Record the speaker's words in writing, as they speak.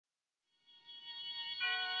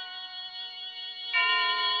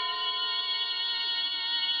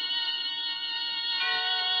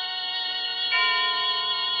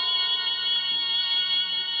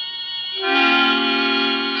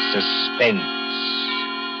Suspense.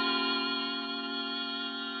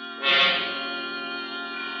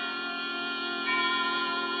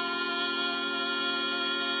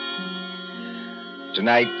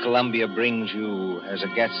 Tonight, Columbia brings you, as a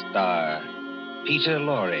guest star, Peter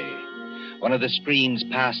Lorre, one of the screen's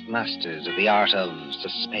past masters of the art of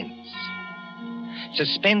suspense.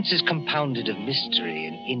 Suspense is compounded of mystery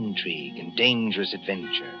and intrigue and dangerous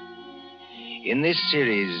adventure. In this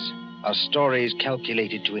series are stories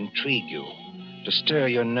calculated to intrigue you, to stir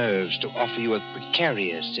your nerves, to offer you a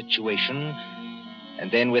precarious situation, and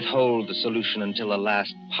then withhold the solution until the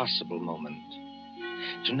last possible moment.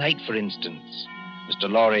 Tonight, for instance, Mr.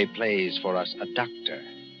 Lorre plays for us a doctor,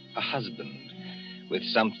 a husband, with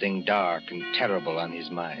something dark and terrible on his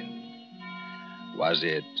mind. Was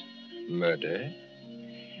it murder?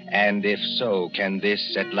 And if so, can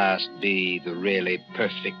this at last be the really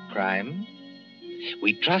perfect crime?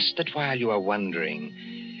 We trust that while you are wondering,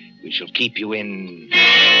 we shall keep you in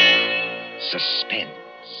suspense.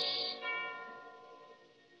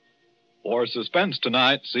 For Suspense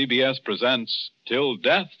tonight, CBS presents Till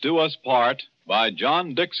Death Do Us Part by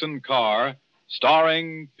John Dixon Carr,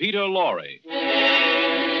 starring Peter Lorre.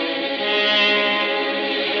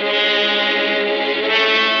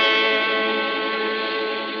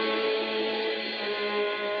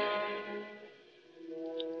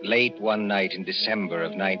 Late one night in December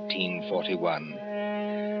of 1941,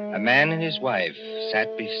 a man and his wife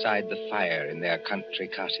sat beside the fire in their country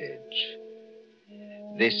cottage.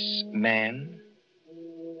 This man,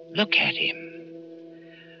 look at him.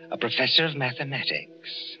 A professor of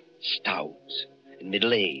mathematics, stout and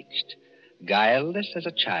middle-aged, guileless as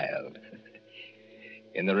a child.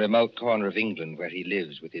 In the remote corner of England where he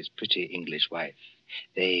lives with his pretty English wife,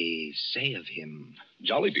 they say of him...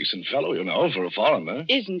 Jolly decent fellow, you know, for a foreigner.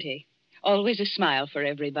 Isn't he? Always a smile for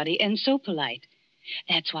everybody, and so polite.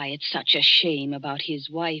 That's why it's such a shame about his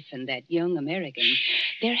wife and that young American.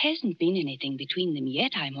 There hasn't been anything between them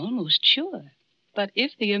yet, I'm almost sure. But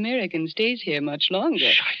if the American stays here much longer...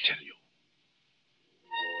 Shh, I tell you.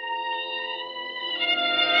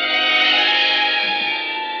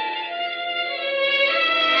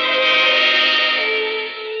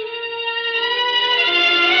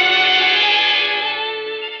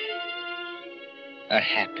 A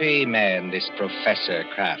happy man, this Professor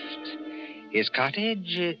Krafft. His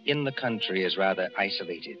cottage in the country is rather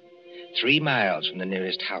isolated. 3 miles from the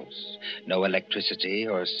nearest house. No electricity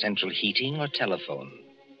or central heating or telephone.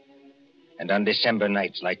 And on December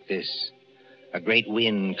nights like this, a great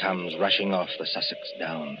wind comes rushing off the Sussex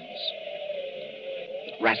Downs.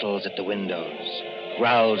 It rattles at the windows,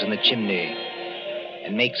 growls in the chimney,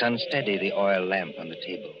 and makes unsteady the oil lamp on the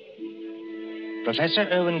table. Professor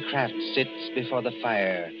Erwin Krafft sits before the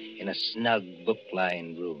fire in a snug,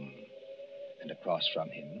 book-lined room. And across from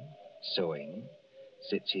him, sewing,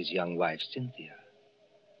 sits his young wife, Cynthia.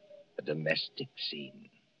 A domestic scene.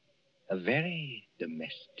 A very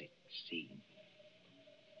domestic scene.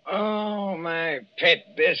 Oh, my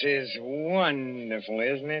pet, this is wonderful,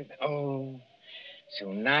 isn't it? Oh,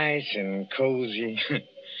 so nice and cozy.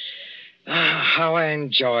 How I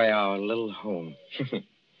enjoy our little home.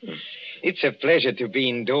 It's a pleasure to be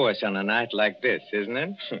indoors on a night like this, isn't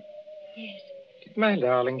it? Yes. Did my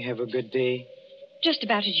darling have a good day? Just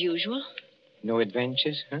about as usual. No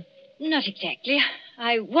adventures, huh? Not exactly.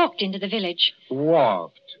 I walked into the village.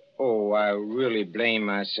 Walked? Oh, I really blame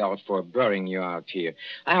myself for burying you out here.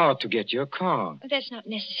 I ought to get your car. That's not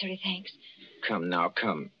necessary, thanks. Come now,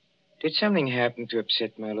 come. Did something happen to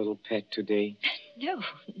upset my little pet today? No.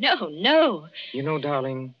 You know,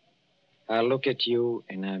 darling, I look at you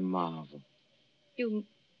and I marvel. You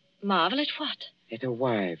marvel at what? At a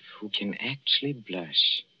wife who can actually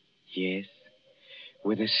blush. Yes,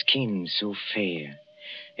 with a skin so fair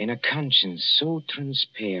and a conscience so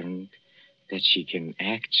transparent that she can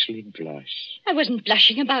actually blush. I wasn't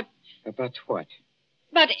blushing about... About what?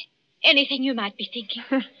 About anything you might be thinking.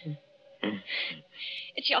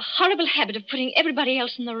 It's your horrible habit of putting everybody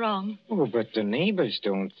else in the wrong. Oh, but the neighbors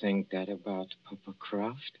don't think that about Papa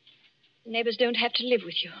Krafft. Neighbors don't have to live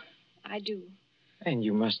with you. I do. And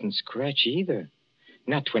you mustn't scratch either.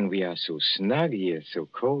 Not when we are so snug here, so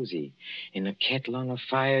cozy, and the kettle on the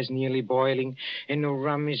fire's nearly boiling, and the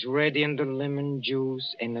rum is ready, and the lemon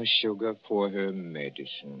juice, and the sugar for her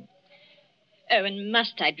medicine. Oh, and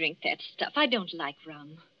must I drink that stuff? I don't like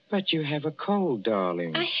rum. But you have a cold,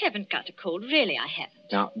 darling. I haven't got a cold. Really, I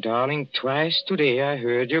haven't. Now, darling, twice today I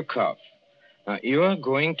heard you cough. Now, you are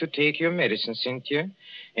going to take your medicine, Cynthia,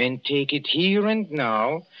 and take it here and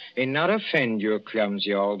now, and not offend your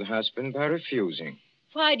clumsy old husband by refusing.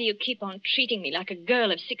 Why do you keep on treating me like a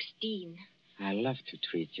girl of 16? I love to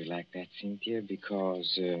treat you like that, Cynthia,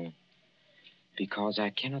 because I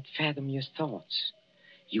cannot fathom your thoughts.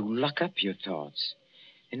 You lock up your thoughts,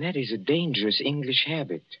 and that is a dangerous English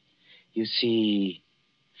habit. You see,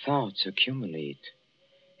 thoughts accumulate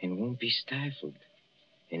and won't be stifled.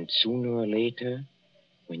 And sooner or later,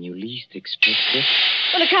 when you least expect it...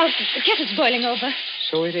 Oh, look out. The kettle's boiling over.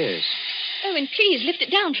 So it is. Owen, please, lift it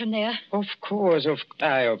down from there. Of course.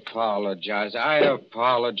 I apologize.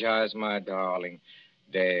 My darling.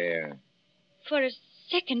 There. For a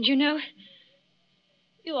second, you know,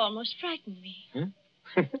 you almost frightened me.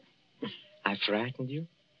 Huh? I frightened you?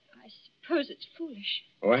 I suppose it's foolish.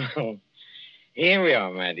 Well, here we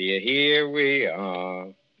are, my dear. Here we are.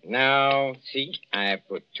 Now, see, I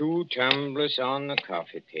put 2 tumblers on the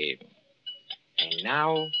coffee table. And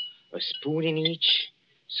now, a spoon in each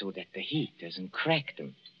so that the heat doesn't crack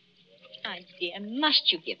them. My dear,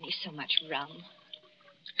 must you give me so much rum?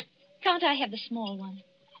 Can't I have the small one?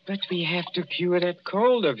 But we have to cure that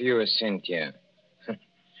cold of yours, Cynthia.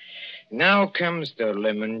 Now comes the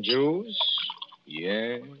lemon juice.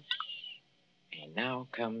 Yes. And now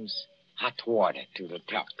comes hot water to the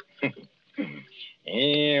top.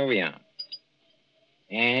 Here we are.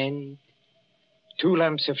 And 2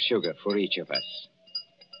 lumps of sugar for each of us.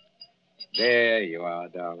 There you are,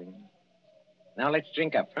 darling. Now let's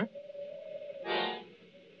drink up, huh?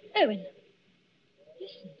 Owen,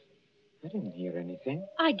 listen. I didn't hear anything.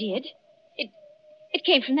 I did. It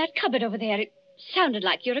came from that cupboard over there. It sounded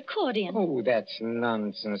like your accordion. Oh, that's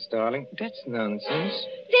nonsense, darling. That's nonsense.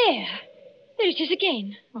 There. There it is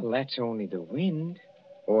again. Well, that's only the wind.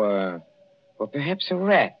 Or perhaps a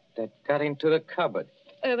rat that got into the cupboard.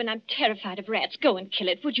 Erwin, I'm terrified of rats. Go and kill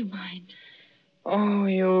it. Would you mind? Oh,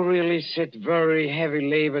 you really sit very heavy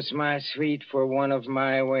labors, my sweet, for one of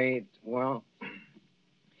my weight. Well,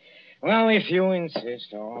 if you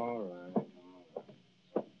insist, all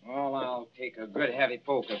right. Well, I'll take a good heavy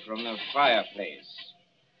poker from the fireplace.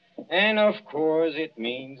 And, of course, it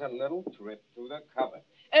means a little trip to the cupboard.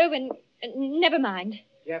 Erwin, never mind.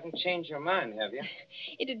 You haven't changed your mind, have you?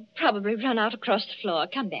 It'd probably run out across the floor.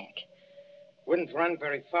 Come back. Wouldn't run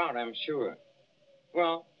very far, I'm sure.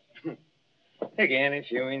 Well, again,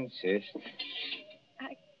 if you insist.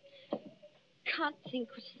 I can't think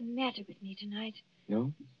what's the matter with me tonight.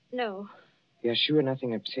 No? No, You're sure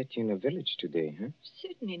nothing upset you in the village today, huh?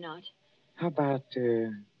 certainly not. How about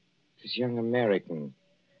this young American,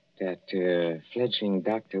 that fledgling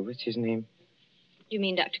doctor? What's his name? You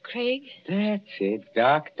mean Dr. Craig? That's it,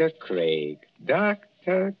 Dr. Craig.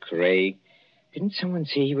 Dr. Craig. Didn't someone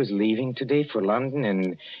say he was leaving today for London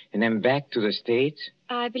and then back to the States?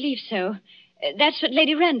 I believe so. That's what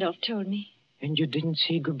Lady Randolph told me. And you didn't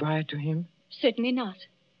say goodbye to him? Certainly not.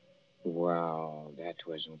 Well, that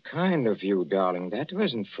wasn't kind of you, darling. That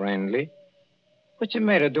wasn't friendly. What's the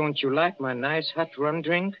matter? Don't you like my nice hot rum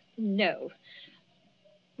drink? No.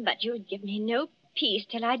 But you'll give me no peace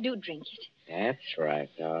till I do drink it. That's right,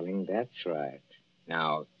 darling. That's right.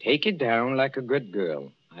 Now, take it down like a good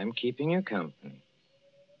girl. I'm keeping you company.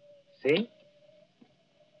 See?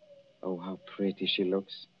 Oh, how pretty she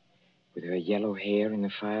looks. With her yellow hair in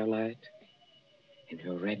the firelight. And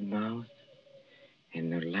her red mouth.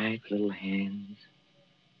 And her light little hands.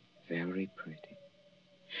 Very pretty.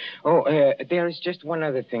 Oh, there is just one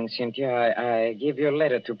other thing, Cynthia. I gave you a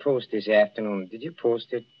letter to post this afternoon. Did you post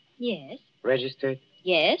it? Yes. Registered?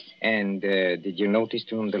 Yes. And did you notice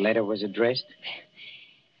to whom the letter was addressed?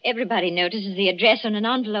 Everybody notices the address on an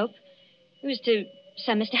envelope. It was to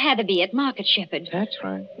some Mr. Hatherby at Market Shepherd. That's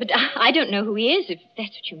right. But I don't know who he is, if that's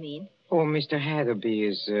what you mean. Oh, Mr. Hatherby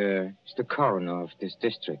is the coroner of this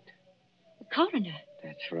district. The coroner?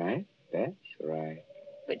 That's right. That's right.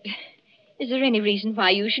 But is there any reason why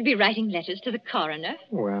you should be writing letters to the coroner?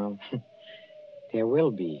 Well, there will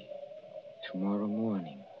be tomorrow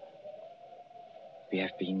morning. We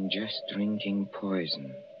have been just drinking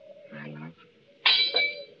poison, my love.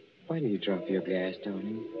 Why do you drop your glass,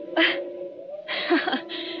 darling?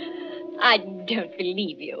 I don't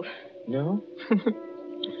believe you. No?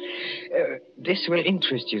 This will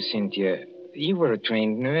interest you, Cynthia. You were a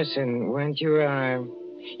trained nurse, and weren't you,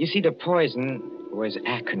 You see, the poison was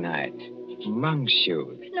aconite,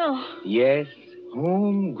 monkshood. No. Yes,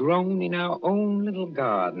 homegrown in our own little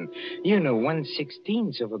garden. You know,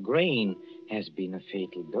 1/16 of a grain has been a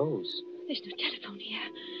fatal dose. There's no telephone here.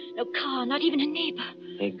 No car, not even a neighbor.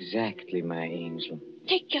 Exactly, my angel.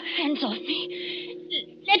 Take your hands off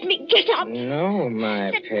me. Let me get up. No,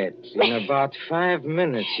 my pet. In about 5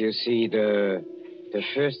 minutes, you see, the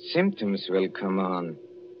first symptoms will come on.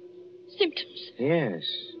 Symptoms? Yes.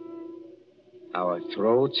 Our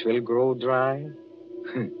throats will grow dry.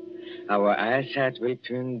 Our eyesight will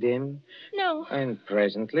turn dim. No. And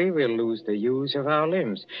presently we'll lose the use of our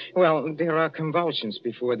limbs. Well, there are convulsions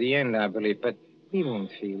before the end, I believe, but we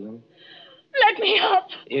won't feel them. Let me up.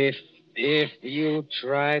 If you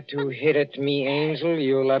try to hit at me, Angel,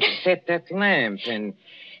 you'll upset that lamp. And,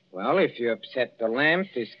 well, if you upset the lamp,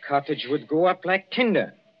 this cottage would go up like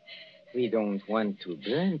tinder. We don't want to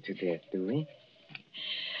burn to death, do we?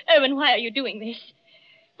 Erwin, why are you doing this?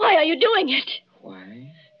 Why are you doing it?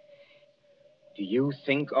 Why? Do you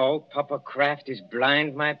think all Papa Krafft is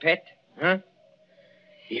blind, my pet? Huh?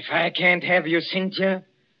 If I can't have you, Cynthia,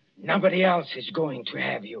 nobody else is going to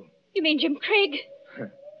have you. You mean Jim Craig?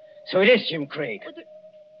 So it is Jim Craig. Oh,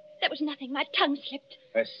 that was nothing. My tongue slipped.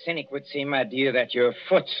 A cynic would say, my dear, that your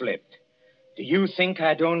foot slipped. Do you think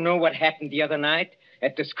I don't know what happened the other night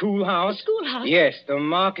at the schoolhouse? The schoolhouse? Yes, the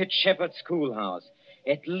Market Shepherd Schoolhouse.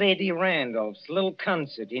 At Lady Randolph's little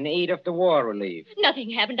concert in aid of the war relief. Nothing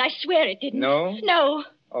happened. I swear it didn't. No? No.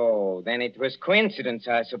 Oh, then it was coincidence,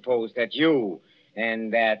 I suppose, that you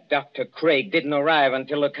and that Dr. Craig didn't arrive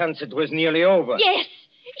until the concert was nearly over. Yes.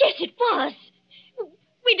 Yes, it was.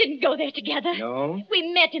 We didn't go there together. No?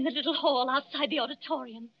 We met in the little hall outside the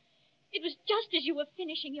auditorium. It was just as you were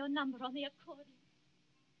finishing your number on the accordion.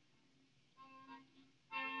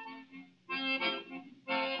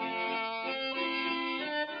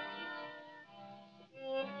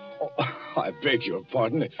 Oh, I beg your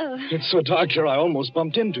pardon. It's so dark here I almost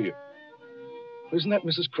bumped into you. Isn't that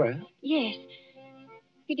Mrs. Krafft? Yes.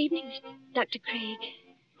 Good evening, Dr. Craig.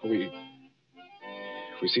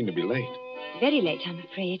 We seem to be late. Very late, I'm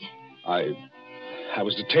afraid. I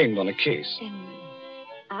was detained on a case. And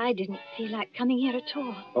I didn't feel like coming here at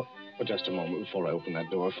all. Oh, just a moment before I open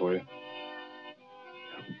that door for you.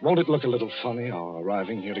 Won't it look a little funny, our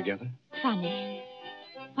arriving here together? Funny?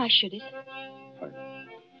 Why should it?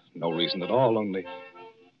 No reason at all, only...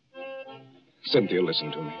 Cynthia,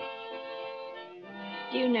 listen to me.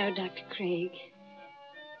 Do you know, Dr. Craig,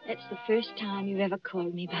 that's the first time you've ever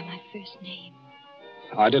called me by my first name.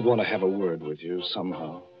 I did want to have a word with you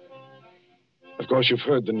somehow. Of course, you've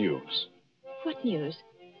heard the news. What news?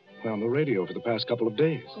 Well, on the radio for the past couple of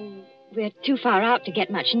days. Oh, we're too far out to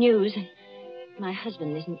get much news, and my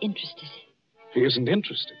husband isn't interested. He isn't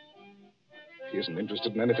interested. He isn't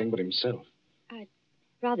interested in anything but himself. I'd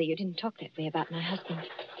rather you didn't talk that way about my husband.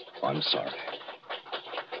 Oh, I'm sorry.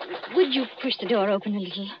 Would you push the door open a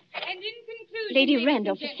little? And in conclusion, Lady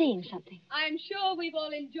Randolph is saying something. I'm sure we've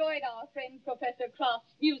all enjoyed our friend Professor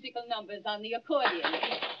Krafft's musical numbers on the accordion.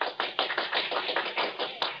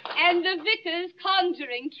 And the vicar's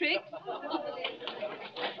conjuring tricks.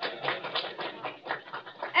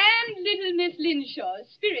 And little Miss Linshaw's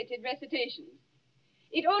spirited recitations.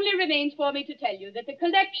 It only remains for me to tell you that the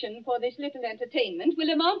collection for this little entertainment will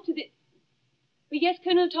amount to the... Yes,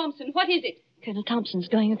 Colonel Thompson, what is it? Colonel Thompson's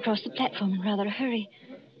going across the platform in rather a hurry.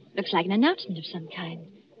 Looks like an announcement of some kind.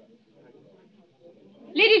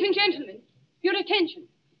 Ladies and gentlemen, your attention.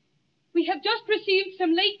 We have just received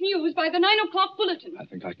some late news by the 9 o'clock bulletin. I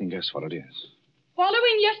think I can guess what it is.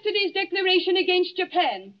 Following yesterday's declaration against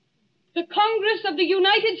Japan, the Congress of the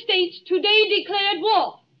United States today declared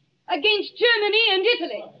war against Germany and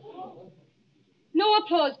Italy. No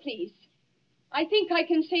applause, please. I think I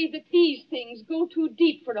can say that these things go too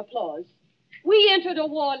deep for applause. We entered a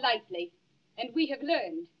war lightly, and we have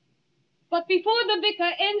learned. But before the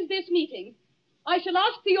vicar ends this meeting, I shall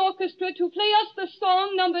ask the orchestra to play us the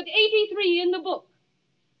song numbered 83 in the book,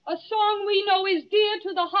 a song we know is dear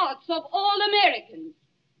to the hearts of all Americans.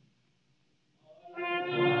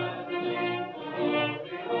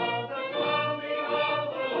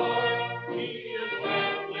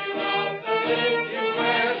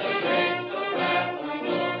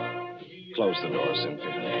 Close the door,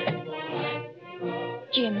 Cynthia.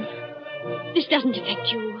 Jim, this doesn't affect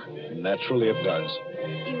you. Naturally it does.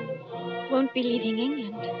 You won't be leaving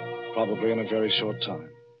England. Probably in a very short time.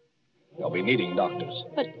 They'll be needing doctors.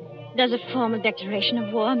 But does a formal declaration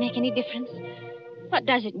of war make any difference? What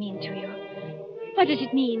does it mean to you? What does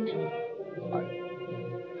it mean?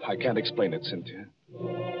 I can't explain it, Cynthia.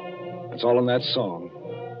 It's all in that song.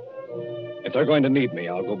 If they're going to need me,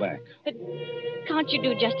 I'll go back. But can't you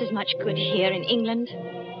do just as much good here in England?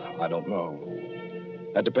 I don't know.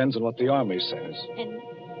 That depends on what the army says. And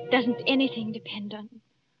doesn't anything depend on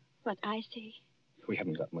what I say? We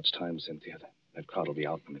haven't got much time, Cynthia. That crowd will be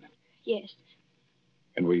out in a minute. Yes.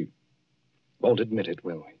 And we won't admit it,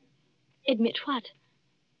 will we? Admit what?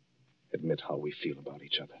 Admit how we feel about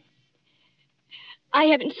each other. I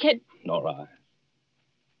haven't said... Nor I.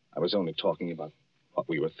 I was only talking about what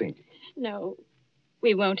we were thinking. No,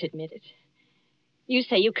 we won't admit it. You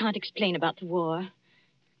say you can't explain about the war.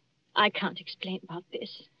 I can't explain about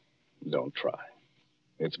this. Don't try.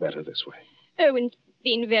 It's better this way. Erwin's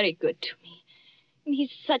been very good to me. And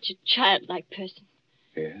he's such a childlike person.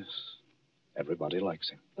 Yes. Everybody likes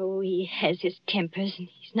him. Oh, he has his tempers, and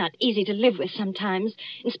he's not easy to live with sometimes,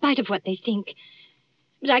 in spite of what they think.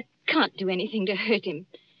 But I can't do anything to hurt him,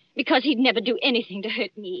 because he'd never do anything to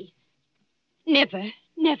hurt me. Never,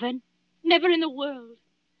 never, never in the world.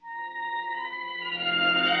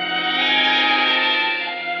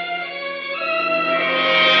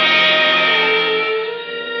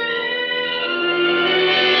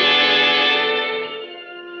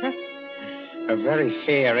 A very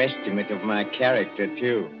fair estimate of my character,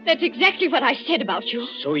 too. That's exactly what I said about you.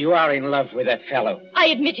 So you are in love with that fellow? I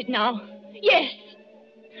admit it now. Yes.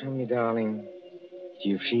 Tell me, darling, do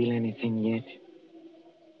you feel anything yet?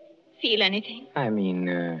 Feel anything? I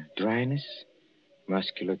mean, dryness?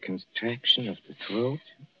 Muscular contraction of the throat?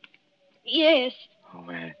 Yes. Oh,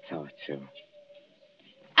 I thought so.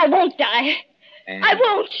 I won't die. I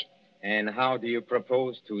won't. And how do you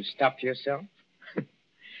propose to stop yourself?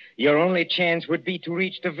 Your only chance would be to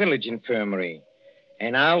reach the village infirmary.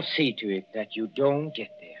 And I'll see to it that you don't get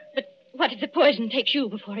there. But what if the poison takes you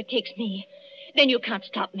before it takes me? Then you can't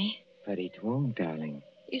stop me. But it won't, darling.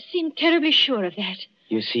 You seem terribly sure of that.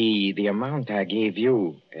 You see, the amount I gave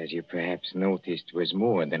you, as you perhaps noticed, was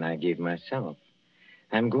more than I gave myself.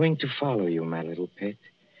 I'm going to follow you, my little pet,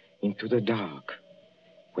 into the dark,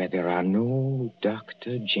 where there are no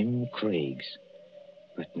Dr. Jim Craigs,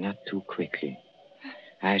 but not too quickly.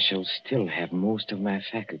 I shall still have most of my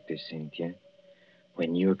faculties, Cynthia,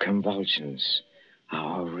 when your convulsions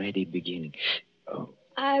are already beginning. Oh.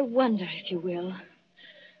 I wonder if you will.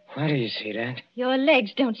 Why do you say that? Your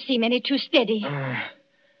legs don't seem any too steady. I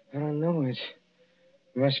don't know. It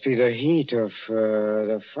must be the heat of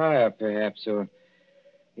the fire, perhaps, or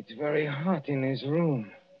it's very hot in this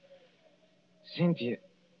room. Cynthia,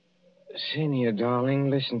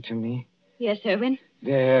 darling, listen to me. Yes, Erwin?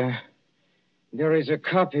 There is a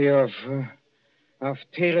copy of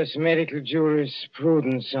Taylor's medical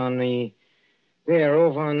jurisprudence over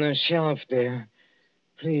on the shelf there.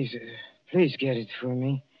 Please get it for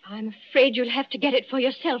me. I'm afraid you'll have to get it for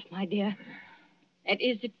yourself, my dear. That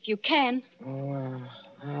is, if you can. Oh,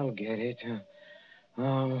 I'll get it.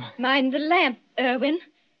 Mind the lamp, Erwin.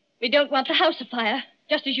 We don't want the house afire,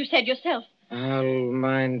 just as you said yourself. I'll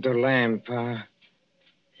mind the lamp.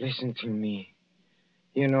 Listen to me.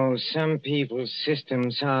 You know, some people's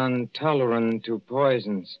systems are intolerant to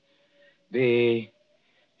poisons. They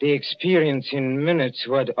experience in minutes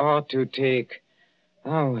what ought to take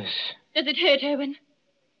hours. Does it hurt, Erwin?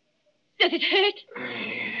 Does it hurt?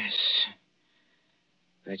 Yes.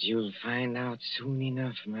 But you'll find out soon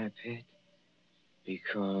enough, my pet.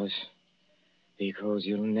 Because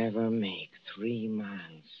you'll never make 3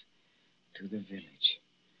 miles to the village.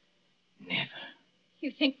 Never.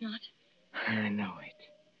 You think not? I know it.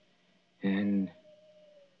 And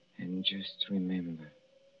just remember,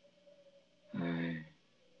 I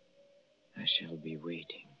shall be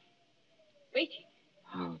waiting. Waiting?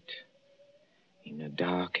 Out in the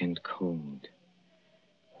dark and cold,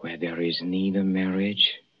 where there is neither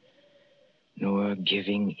marriage nor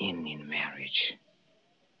giving in marriage.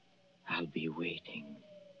 I'll be waiting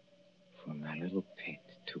for my little pet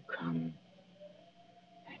to come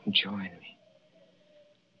and join me.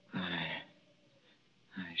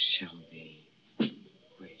 I shall be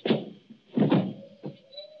waiting.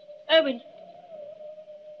 Erwin!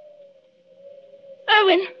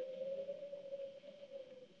 Erwin!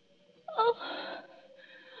 Oh.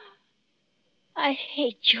 I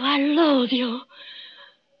hate you. I loathe you.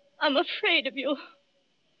 I'm afraid of you.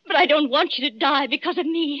 But I don't want you to die because of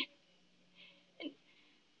me.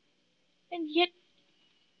 And yet,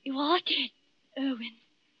 you are dead, Erwin.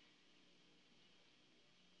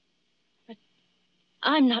 But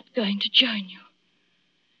I'm not going to join you.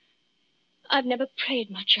 I've never prayed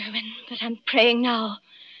much, Erwin, but I'm praying now.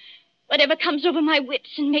 Whatever comes over my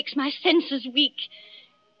wits and makes my senses weak,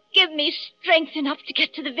 give me strength enough to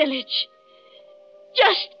get to the village.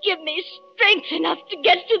 Just give me strength enough to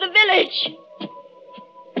get to the village.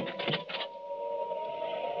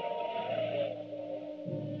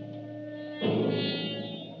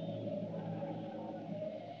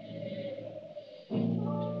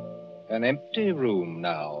 An empty room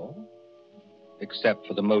now, except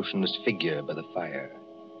for the motionless figure by the fire.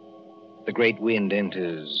 The great wind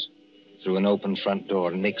enters through an open front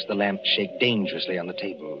door and makes the lamp shake dangerously on the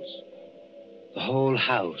tables. The whole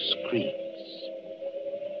house creaks.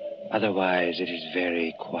 Otherwise, it is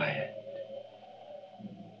very quiet.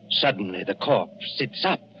 Suddenly, the corpse sits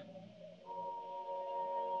up.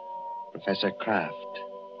 Professor Krafft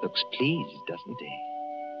Looks pleased, doesn't he?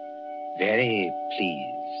 Very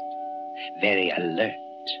pleased. Very alert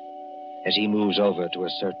as he moves over to a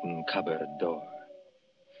certain cupboard door.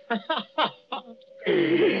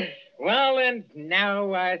 Well, and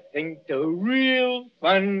now I think the real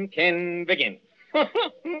fun can begin.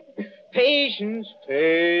 Patience,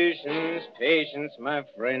 patience, patience, my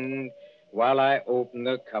friend, while I open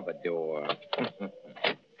the cupboard door.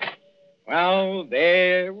 Well,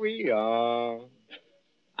 there we are.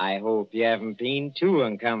 I hope you haven't been too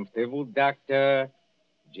uncomfortable, Dr.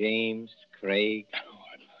 James Craig.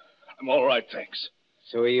 I'm all right, thanks.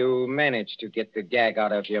 So you managed to get the gag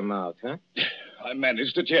out of your mouth, huh? I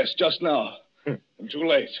managed it, yes, just now. I'm too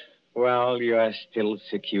late. Well, you are still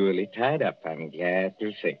securely tied up, I'm glad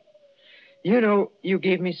to say. You know, you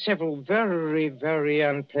gave me several very, very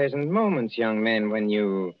unpleasant moments, young man, when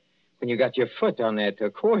you got your foot on that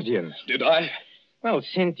accordion. Did I? Well,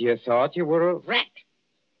 Cynthia thought you were a rat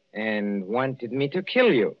and wanted me to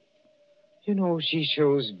kill you. You know, she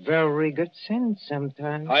shows very good sense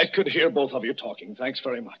sometimes. I could hear both of you talking. Thanks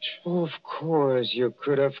very much. Oh, of course, you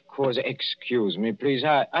could, of course. Excuse me, please.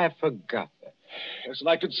 I forgot that. Yes, and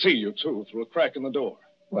I could see you, too, through a crack in the door.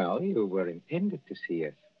 Well, you were intended to see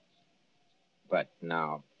us. But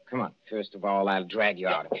now, come on. First of all, I'll drag you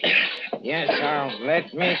out of here. Yes,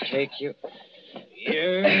 let me take you.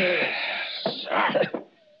 Yes.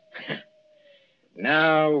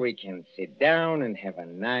 Now we can sit down and have a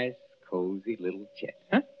nice, cozy little chat,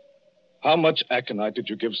 huh? How much aconite did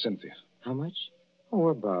you give Cynthia? How much? Oh,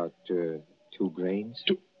 about 2 grains.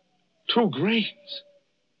 2 grains?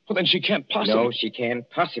 Well, then she can't possibly... No, she can't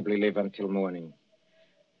possibly live until morning.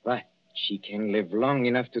 But she can live long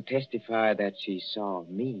enough to testify that she saw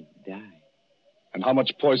me die. And how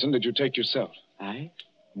much poison did you take yourself? I?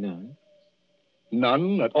 None.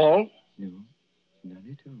 None at all? No,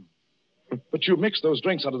 none at all. But you mixed those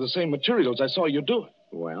drinks out of the same materials I saw you do it.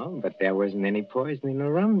 Well, but there wasn't any poison in the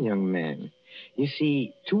rum, young man. You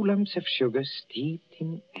see, 2 lumps of sugar steeped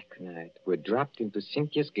in aconite were dropped into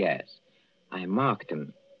Cynthia's glass. I marked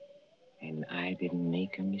them, and I didn't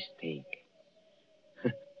make a mistake.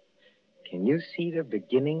 Can you see the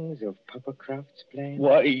beginnings of Papa Krafft's plan?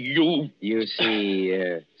 Why, you... You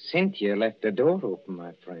see, Cynthia left the door open,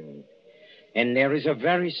 my friend. And there is a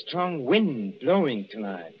very strong wind blowing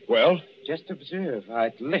tonight. Well? Just observe how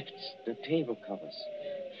it lifts the table covers,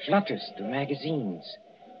 flutters the magazines,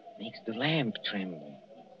 makes the lamp tremble.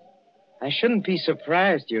 I shouldn't be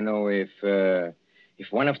surprised, you know, if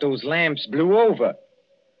one of those lamps blew over.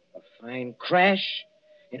 A fine crash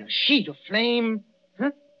in a sheet of flame,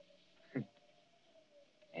 huh?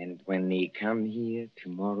 And when they come here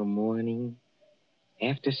tomorrow morning,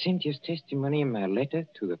 after Cynthia's testimony in my letter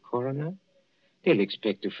to the coroner, they'll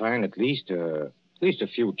expect to find at least a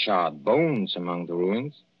few charred bones among the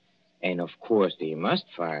ruins. And, of course, they must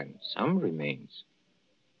find some remains.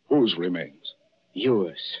 Whose remains?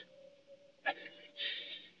 Yours.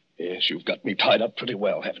 Yes, you've got me tied up pretty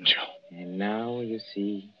well, haven't you? And now, you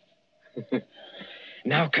see...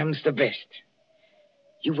 Now comes the best.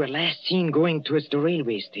 You were last seen going towards the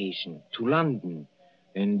railway station, to London,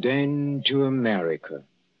 and then to America.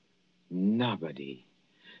 Nobody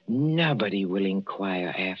will inquire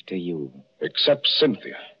after you. Except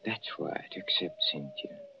Cynthia. That's right, except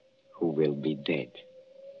Cynthia, who will be dead.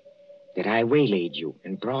 That I waylaid you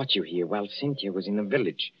and brought you here while Cynthia was in the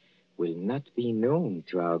village will not be known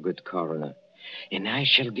to our good coroner, and I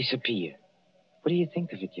shall disappear. What do you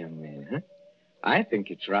think of it, young man, huh? I think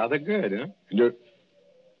it's rather good, huh?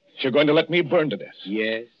 You're going to let me burn to death?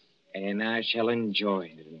 Yes, and I shall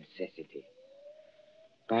enjoy the necessity.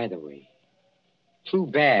 By the way, too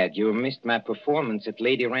bad you missed my performance at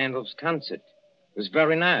Lady Randolph's concert. It was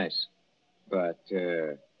very nice. But,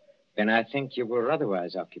 then I think you were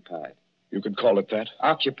otherwise occupied. You could call it that?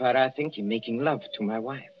 Occupied, I think, in making love to my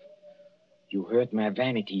wife. You hurt my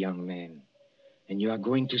vanity, young man, and you are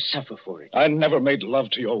going to suffer for it. I never made love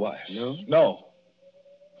to your wife. No? No.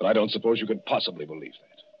 But I don't suppose you could possibly believe that.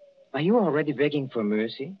 Are you already begging for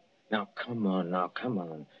mercy? Now, come on.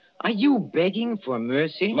 Are you begging for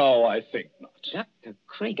mercy? No, I think not. Dr.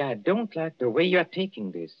 Craig, I don't like the way you're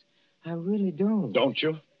taking this. I really don't. Don't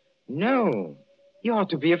you? No. You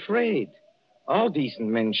ought to be afraid. All decent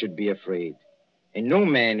men should be afraid. And no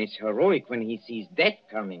man is heroic when he sees death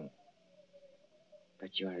coming.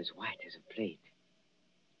 But you're as white as a plate.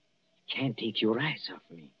 Can't take your eyes off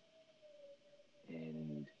me.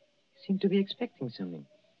 And you seem to be expecting something.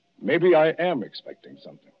 Maybe I am expecting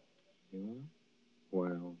something. You are?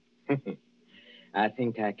 Well, I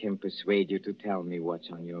think I can persuade you to tell me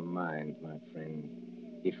what's on your mind, my friend.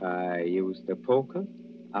 If I use the poker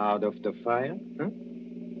out of the fire, huh?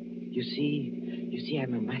 You see,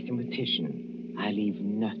 I'm a mathematician. I leave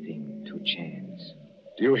nothing to chance.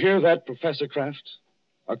 Do you hear that, Professor Krafft?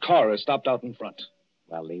 A car has stopped out in front.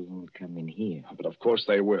 Well, they won't come in here. But of course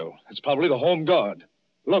they will. It's probably the home guard.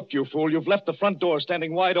 Look, you fool, you've left the front door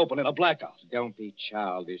standing wide open in a blackout. Don't be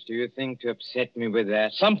childish. Do you think to upset me with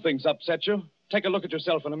that? Something's upset you. Take a look at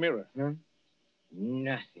yourself in a mirror. Huh?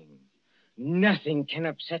 Nothing. Nothing can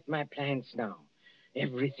upset my plans now.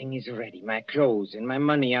 Everything is ready. My clothes and my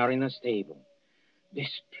money are in a stable.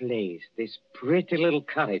 This place, this pretty little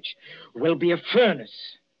cottage, will be a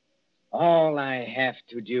furnace. All I have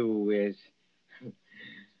to do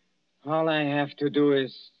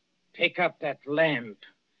is pick up that lamp.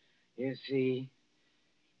 You see,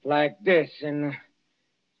 like this, and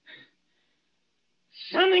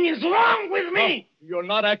something is wrong with me. Oh, you're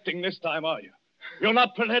not acting this time, are you? You're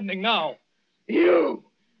not pretending now. You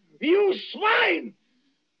swine!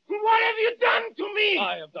 What have you done to me?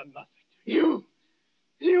 I have done nothing.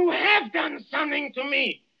 You have done something to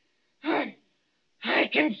me. I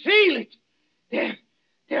can feel it.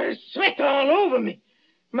 There is sweat all over me.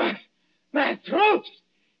 My throat is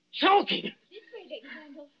choking. This way, Lady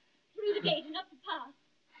Randolph. Through the gate and up the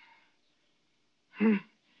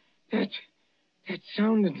path. That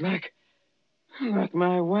sounded like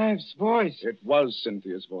my wife's voice. It was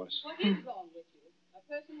Cynthia's voice. What is wrong with you? A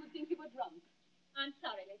person would think you were drunk. I'm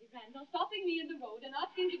sorry, Lady Randolph. Stopping me in the road and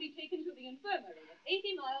asking to be taken to the infirmary at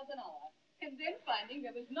 80 miles an hour, and then finding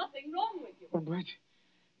there was nothing wrong with you.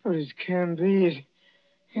 But it can't be.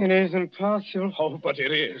 It isn't possible. Oh, but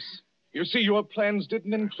it is. You see, your plans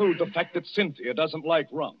didn't include the fact that Cynthia doesn't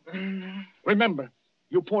like rum. Remember,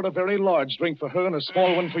 you poured a very large drink for her and a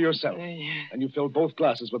small one for yourself. And you filled both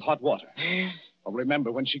glasses with hot water. Oh,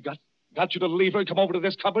 remember when she got you to leave her and come over to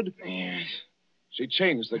this cupboard? Yes. She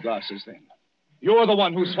changed the glasses then. You're the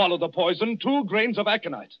one who swallowed the poison, 2 grains of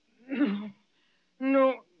aconite.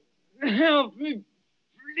 No. Help me.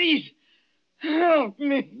 Please. Help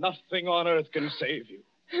me. Nothing on earth can save you.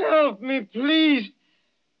 Help me, please.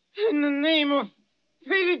 In the name of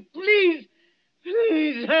pity, please.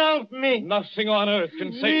 Please help me. Nothing on earth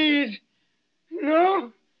can save you. Please.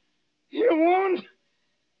 No? You won't?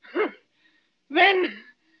 Then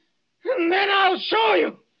I'll show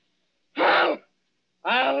you.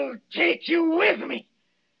 I'll take you with me.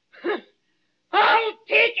 I'll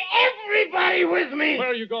take everybody with me. Where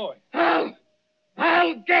are you going? I'll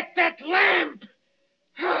get that lamp.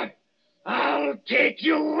 I'll take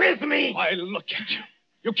you with me. Why, look at you.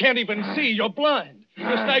 You can't even see. You're blind.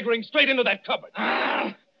 You're staggering straight into that cupboard.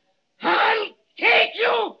 I'll take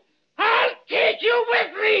you. I'll take you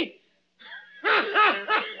with me.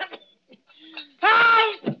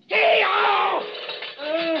 I'll take you.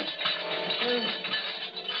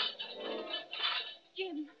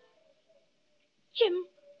 Jim,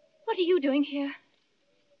 what are you doing here?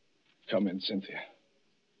 Come in, Cynthia.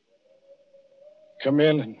 Come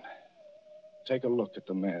in and take a look at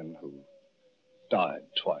the man who died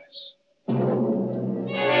twice.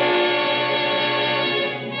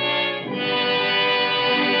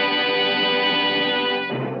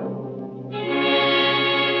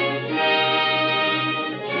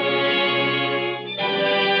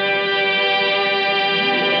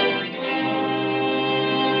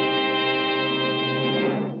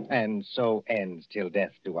 And so ends Till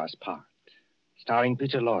Death Do Us Part, starring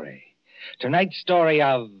Peter Lorre. Tonight's story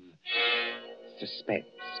of Suspense.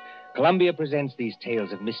 Columbia presents these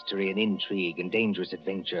tales of mystery and intrigue and dangerous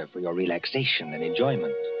adventure for your relaxation and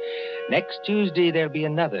enjoyment. Next Tuesday, there'll be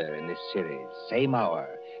another in this series. Same hour,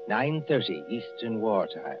 9:30 Eastern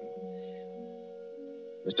Wartime.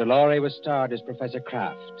 Mr. Lorre was starred as Professor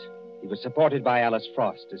Krafft. He was supported by Alice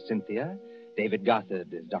Frost as Cynthia, David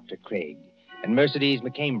Gothard as Dr. Craig, and Mercedes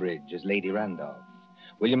McCambridge as Lady Randolph.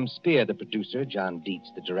 William Spier, the producer, John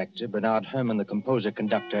Dietz, the director, Bernard Herrmann, the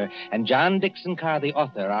composer-conductor, and John Dixon Carr, the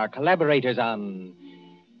author, are collaborators on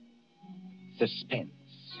Suspense.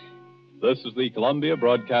 This is the Columbia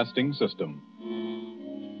Broadcasting System.